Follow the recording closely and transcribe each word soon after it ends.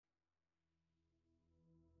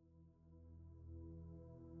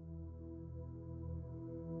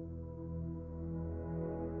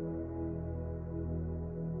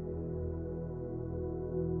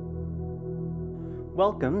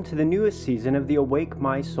Welcome to the newest season of the Awake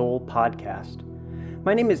My Soul podcast.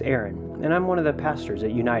 My name is Aaron, and I'm one of the pastors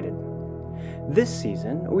at United. This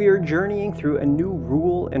season, we are journeying through a new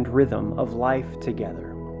rule and rhythm of life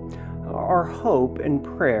together. Our hope and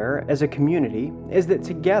prayer as a community is that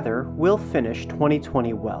together we'll finish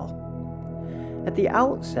 2020 well. At the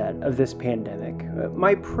outset of this pandemic,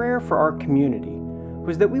 my prayer for our community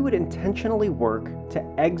was that we would intentionally work to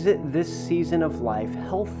exit this season of life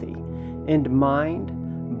healthy in mind,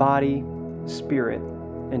 body, spirit,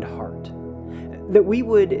 and heart. That we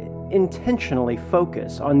would intentionally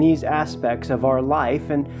focus on these aspects of our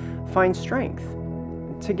life and find strength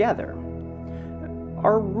together.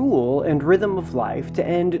 Our rule and rhythm of life to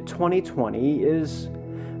end 2020 is,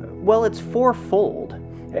 well, it's fourfold.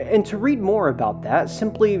 And to read more about that,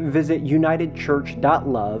 simply visit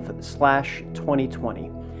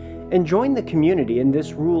unitedchurch.love/2020 and join the community in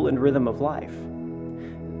this rule and rhythm of life.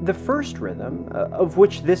 The first rhythm, of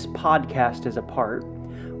which this podcast is a part,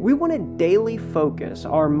 we want to daily focus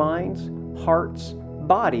our minds, hearts,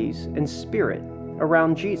 bodies, and spirit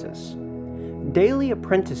around Jesus, daily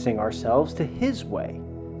apprenticing ourselves to His way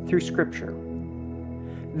through Scripture.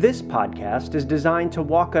 This podcast is designed to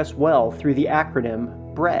walk us well through the acronym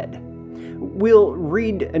BREAD. We'll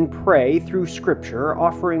read and pray through Scripture,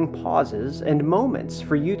 offering pauses and moments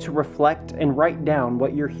for you to reflect and write down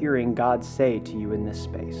what you're hearing God say to you in this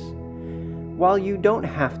space. While you don't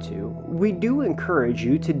have to, we do encourage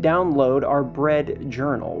you to download our BREAD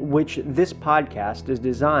journal, which this podcast is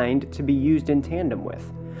designed to be used in tandem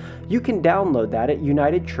with. You can download that at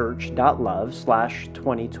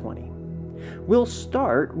unitedchurch.love/2020. We'll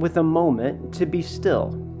start with a moment to be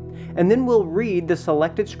still, and then we'll read the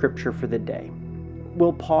selected scripture for the day.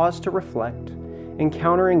 We'll pause to reflect,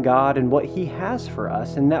 encountering God and what He has for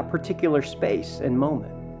us in that particular space and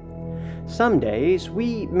moment. Some days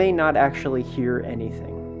we may not actually hear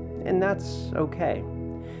anything, and that's okay.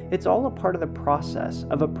 It's all a part of the process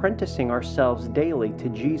of apprenticing ourselves daily to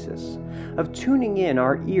Jesus, of tuning in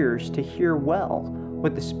our ears to hear well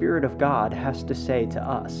what the Spirit of God has to say to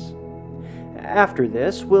us. After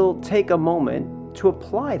this, we'll take a moment to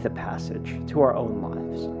apply the passage to our own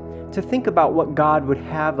lives, to think about what God would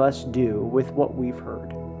have us do with what we've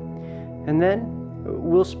heard. And then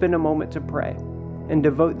we'll spend a moment to pray and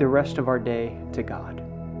devote the rest of our day to God.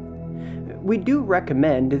 We do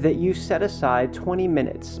recommend that you set aside 20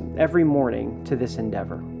 minutes every morning to this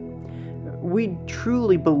endeavor. We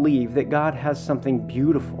truly believe that God has something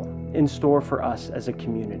beautiful in store for us as a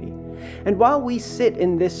community. And while we sit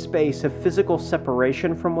in this space of physical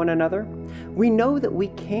separation from one another, we know that we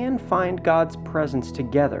can find God's presence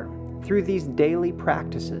together through these daily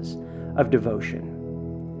practices of devotion.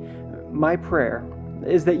 My prayer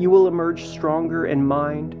is that you will emerge stronger in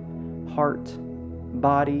mind, heart,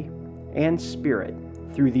 body, and spirit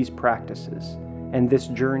through these practices and this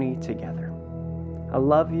journey together. I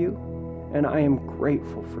love you, and I am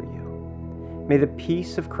grateful for you. May the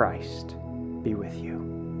peace of Christ be with you.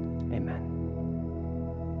 Amen.